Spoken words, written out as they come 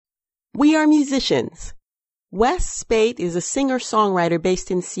We are musicians. Wes Speight is a singer-songwriter based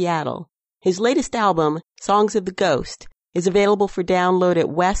in Seattle. His latest album, Songs of the Ghost, is available for download at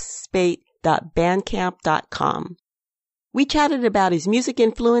wesspeight.bandcamp.com. We chatted about his music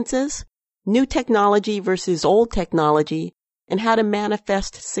influences, new technology versus old technology, and how to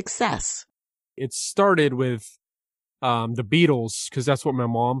manifest success. It started with the Beatles, because that's what my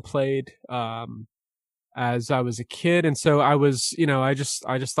mom played as I was a kid. And so I was, I just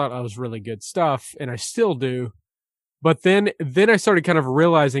thought I was really good stuff, and I still do. But then I started kind of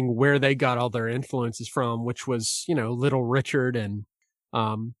realizing where they got all their influences from, which was, Little Richard and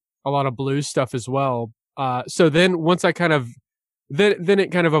a lot of blues stuff as well. So then once I kind of, then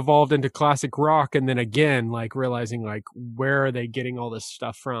it kind of evolved into classic rock. And then again, like realizing like, where are they getting all this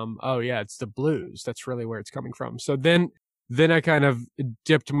stuff from? Oh yeah, it's the blues. That's really where it's coming from. So then I kind of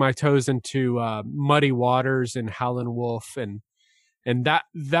dipped my toes into Muddy Waters and Howlin' Wolf, and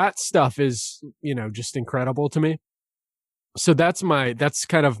that stuff is, just incredible to me. So that's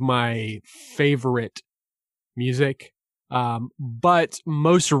kind of my favorite music. But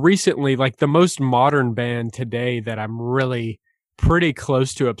most recently, like the most modern band today that I'm really pretty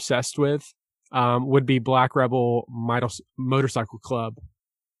close to obsessed with, would be Black Rebel Motorcycle Club.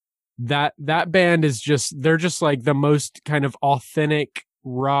 That band is they're just like the most kind of authentic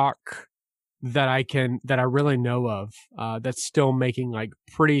rock that I really know of, that's still making like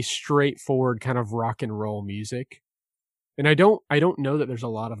pretty straightforward kind of rock and roll music. And I don't know that there's a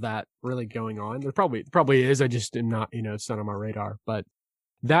lot of that really going on. There probably is. I just am not, it's not on my radar. But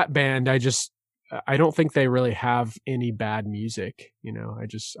that band, I don't think they really have any bad music.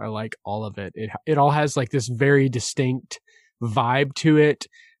 I like all of it. It all has like this very distinct vibe to it.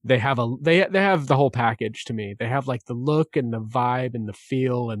 They have they have the whole package to me. They have like the look and the vibe and the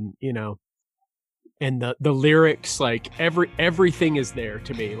feel, and and the lyrics, like everything is there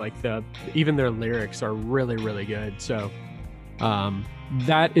to me. Like even their lyrics are really, really good. So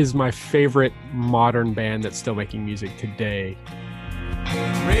that is my favorite modern band that's still making music today.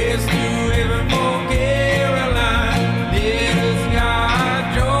 Raised to heaven for Caroline, little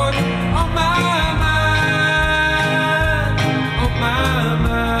Scott Georgia, on my mind, on my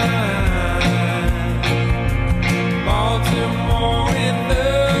mind. Baltimore in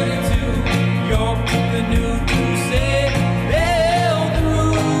 32, York to the new crusade, fell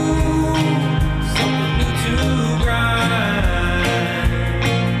through, something new to grind.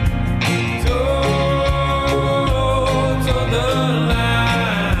 To the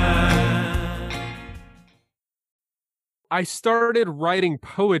I started writing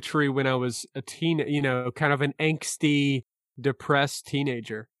poetry when I was a kind of an angsty, depressed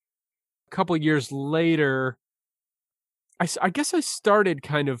teenager. A couple years later, I guess I started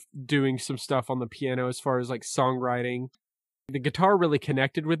kind of doing some stuff on the piano as far as like songwriting. The guitar really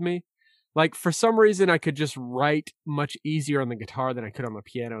connected with me. Like for some reason, I could just write much easier on the guitar than I could on the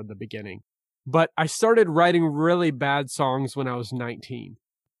piano in the beginning. But I started writing really bad songs when I was 19.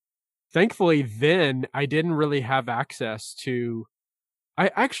 Thankfully, then I didn't really have access to.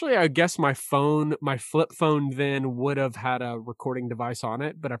 I guess my flip phone then would have had a recording device on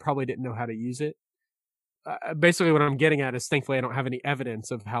it, but I probably didn't know how to use it. Basically, what I'm getting at is, thankfully, I don't have any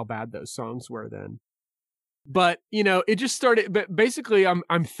evidence of how bad those songs were then. But it just started. But basically,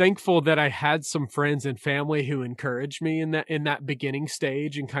 I'm thankful that I had some friends and family who encouraged me in that beginning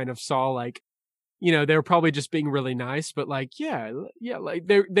stage, and kind of saw like, they were probably just being really nice, but like, yeah, like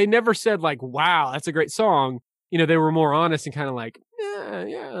they never said like, wow, that's a great song. They were more honest and kind of like, yeah,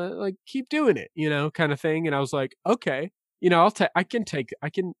 like keep doing it, kind of thing. And I was like, okay, I can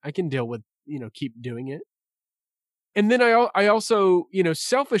deal with, keep doing it. And then I also,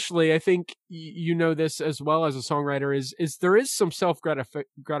 selfishly, I think this as well as a songwriter is there is some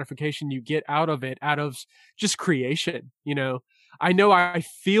gratification you get out of it, out of just creation. I know I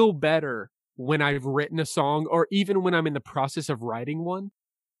feel better when I've written a song, or even when I'm in the process of writing one.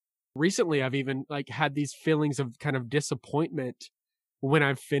 Recently, I've even like had these feelings of kind of disappointment when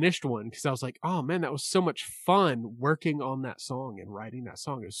I've finished one, because I was like, oh man, that was so much fun working on that song and writing that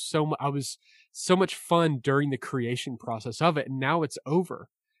song. I was so much fun during the creation process of it, and now it's over.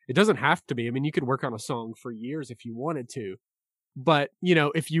 It doesn't have to be. I mean, you could work on a song for years if you wanted to, but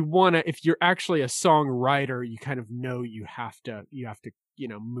if you're actually a songwriter, you kind of know you have to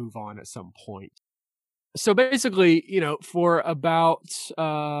move on at some point. So basically, for about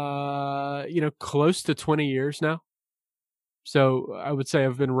close to 20 years now. So I would say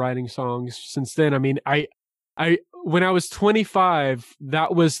I've been writing songs since then. I mean, I when I was 25,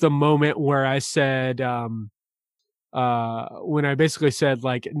 that was the moment where I said, when I basically said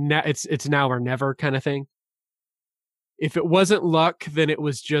like, it's now or never kind of thing. if it wasn't luck, then it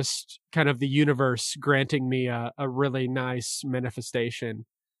was just kind of the universe granting me a really nice manifestation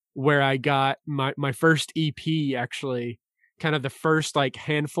where I got my first EP, actually, kind of the first like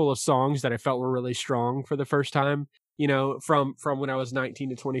handful of songs that I felt were really strong for the first time, from when I was 19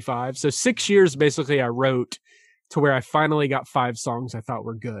 to 25. So 6 years basically I wrote to where I finally got 5 songs I thought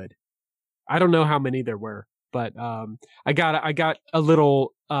were good. I don't know how many there were, but I got a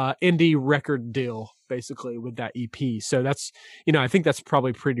little indie record deal basically with that EP. So that's, I think that's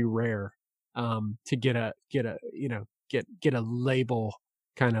probably pretty rare to get a label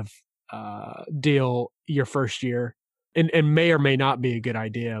kind of deal your first year, and may or may not be a good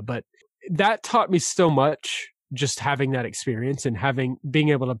idea. But that taught me so much, just having that experience and being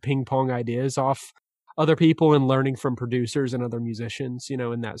able to ping pong ideas off other people and learning from producers and other musicians,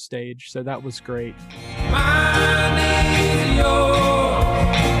 in that stage. So that was great. Mine is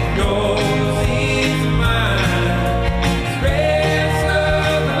yours, yours is mine. Rest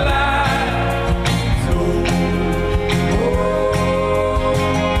of the light,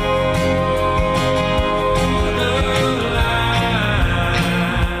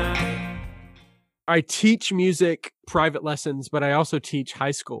 I teach music private lessons, but I also teach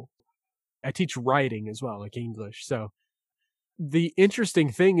high school. I teach writing as well, like English. So the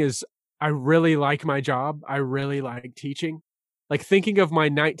interesting thing is I really like my job. I really like teaching. Like thinking of my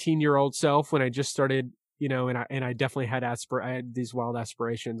 19-year-old self when I just started, and I definitely had I had these wild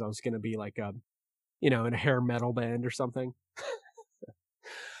aspirations. I was going to be like in a hair metal band or something.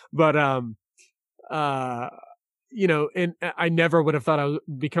 But and I never would have thought I would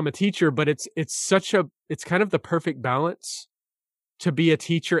become a teacher, but it's kind of the perfect balance to be a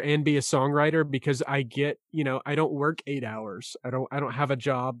teacher and be a songwriter, because I get, I don't work 8 hours. I don't have a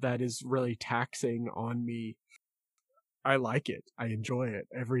job that is really taxing on me. I like it. I enjoy it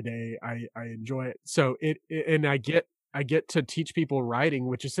every day. I enjoy it. So and I get to teach people writing,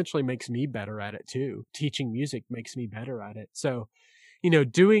 which essentially makes me better at it too. Teaching music makes me better at it. So,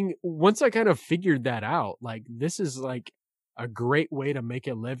 once I kind of figured that out, like this is like a great way to make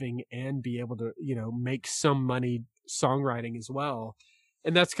a living and be able to, make some money songwriting as well.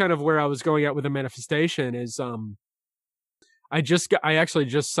 And that's kind of where I was going at with the manifestation is, I actually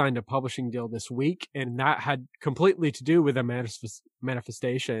just signed a publishing deal this week, and that had completely to do with a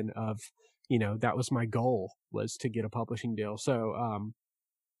manifestation of, that was my goal, was to get a publishing deal. So,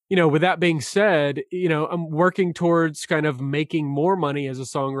 with that being said, I'm working towards kind of making more money as a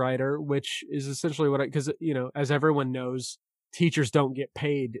songwriter, which is essentially because, as everyone knows, teachers don't get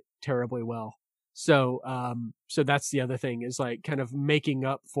paid terribly well. So, so that's the other thing, is like kind of making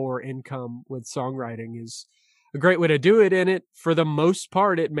up for income with songwriting is a great way to do it. And it, for the most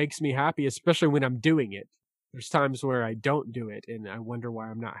part, it makes me happy, especially when I'm doing it. There's times where I don't do it and I wonder why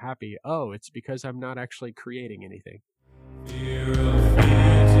I'm not happy. Oh, it's because I'm not actually creating anything. Fear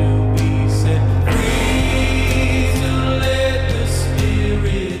to be set free, to let the spirit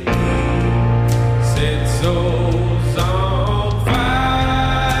be, set souls on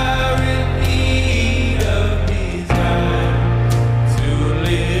fire in need of desire, to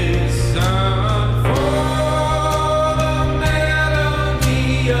listen for the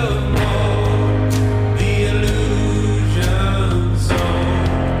melody of more, the illusion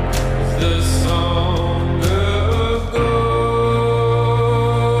song is the song of gold.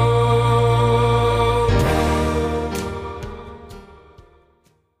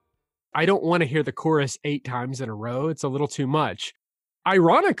 I don't want to hear the chorus 8 times in a row. It's a little too much.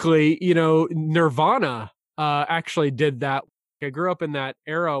 Ironically, Nirvana actually did that. I grew up in that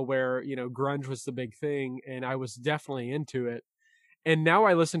era where, grunge was the big thing, and I was definitely into it. And now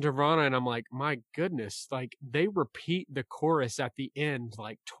I listen to Nirvana and I'm like, my goodness, like they repeat the chorus at the end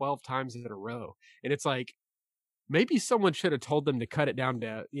like 12 times in a row. And it's like, maybe someone should have told them to cut it down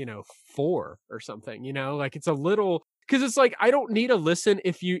to, 4 or something, like it's a little, because it's like, I don't need to listen.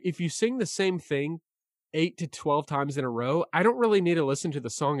 If you sing the same thing 8 to 12 times in a row, I don't really need to listen to the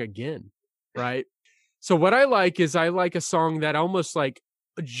song again. Right. So what I like is I like a song that almost like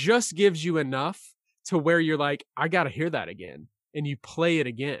just gives you enough to where you're like, I got to hear that again. And you play it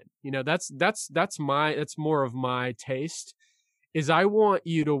again. That's more of my taste, is I want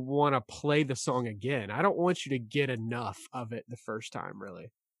you to want to play the song again. I don't want you to get enough of it the first time,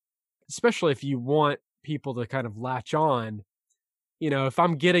 really. Especially if you want people to kind of latch on. If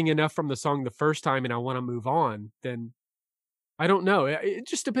I'm getting enough from the song the first time and I want to move on, then I don't know. It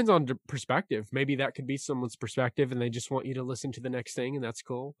just depends on perspective. Maybe that could be someone's perspective and they just want you to listen to the next thing, and that's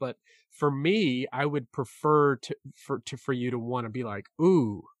cool. But for me, I would prefer for you to want to be like,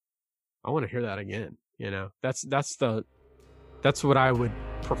 ooh, I want to hear that again. That's what I would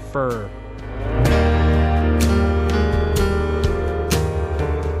prefer.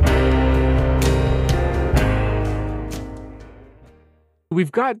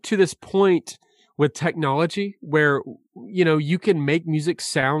 We've got to this point with technology where, you know, you can make music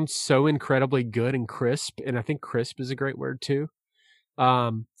sound so incredibly good and crisp. And I think crisp is a great word too,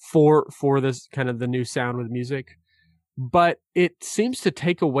 for this kind of the new sound with music. But it seems to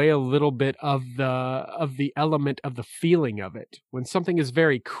take away a little bit of the element of the feeling of it. When something is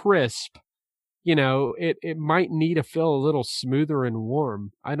very crisp, you know, it might need to feel a little smoother and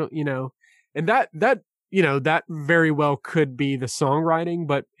warm. I don't, you know, and that, you know, that very well could be the songwriting,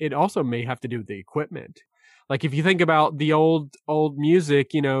 but it also may have to do with the equipment. Like if you think about the old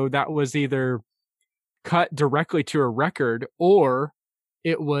music, you know, that was either cut directly to a record or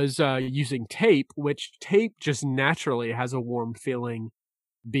it was using tape, which tape just naturally has a warm feeling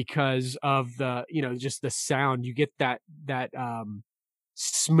because of the, you know, just the sound. You get that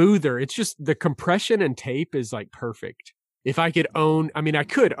smoother. It's just the compression in tape is like perfect. If I could own, I mean, I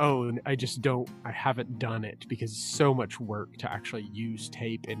could own, I haven't done it because it's so much work to actually use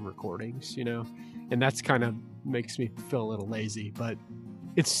tape in recordings, you know, and that's kind of makes me feel a little lazy, but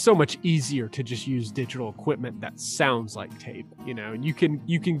it's so much easier to just use digital equipment that sounds like tape, you know, and you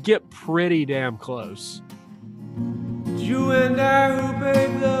can get pretty damn close. You and I who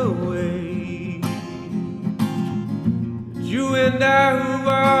paved the way, you and I who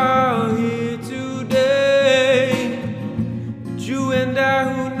are here today, you and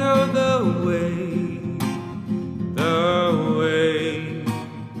I who know the way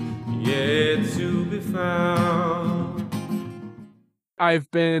yet to be found. I've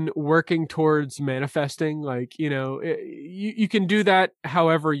been working towards manifesting, like, you know, you can do that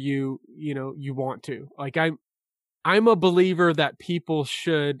however you want to. Like I'm a believer that people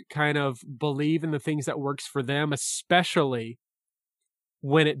should kind of believe in the things that works for them, especially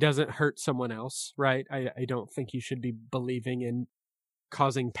when it doesn't hurt someone else, right? I don't think you should be believing in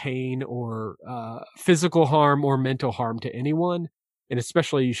causing pain or physical harm or mental harm to anyone. And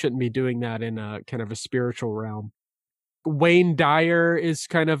especially you shouldn't be doing that in a kind of a spiritual realm. Wayne Dyer is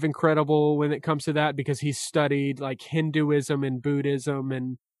kind of incredible when it comes to that because he's studied like Hinduism and Buddhism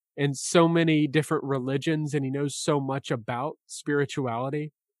and so many different religions, and he knows so much about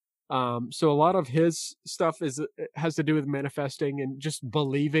spirituality. So a lot of his stuff has to do with manifesting and just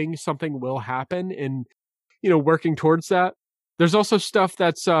believing something will happen and, you know, working towards that. There's also stuff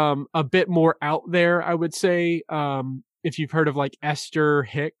that's a bit more out there, I would say. If you've heard of like Esther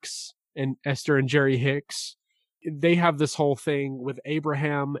and Jerry Hicks, they have this whole thing with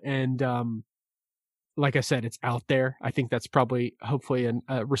Abraham, and like I said, it's out there. I think that's probably, hopefully,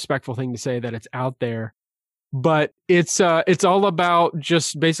 a respectful thing to say, that it's out there. But it's all about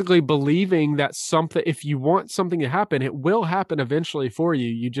just basically believing that something, if you want something to happen, it will happen eventually for you.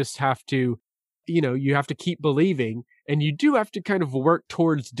 You just have to, you know, you have to keep believing, and you do have to kind of work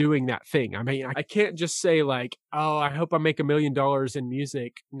towards doing that thing. I mean, I can't just say like, oh, I hope I make $1 million in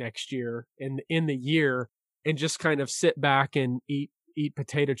music next year in the year, and just kind of sit back and eat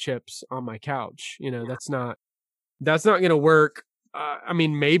potato chips on my couch. You know, that's not going to work. I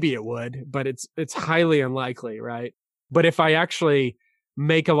mean, maybe it would, but it's highly unlikely, right? But if I actually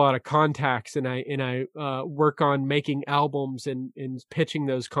make a lot of contacts and I work on making albums and pitching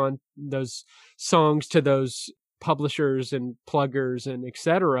those songs to those publishers and pluggers and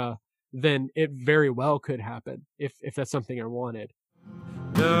etc., then it very well could happen if that's something I wanted.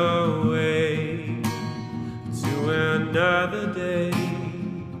 The way to another day,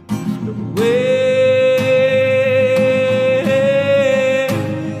 the way.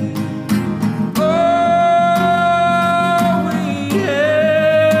 Oh, we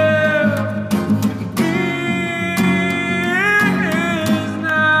have is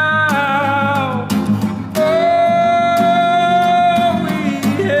now. Oh, we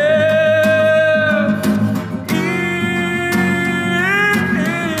have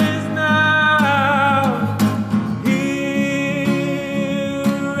is now. Here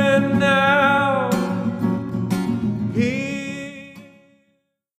and now. Here.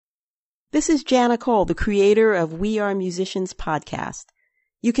 This is Jana Cole, the creator of We Are Musicians podcast.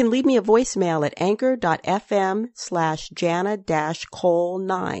 You can leave me a voicemail at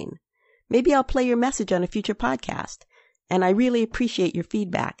anchor.fm/Jana-Cole9. Maybe I'll play your message on a future podcast, and I really appreciate your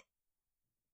feedback.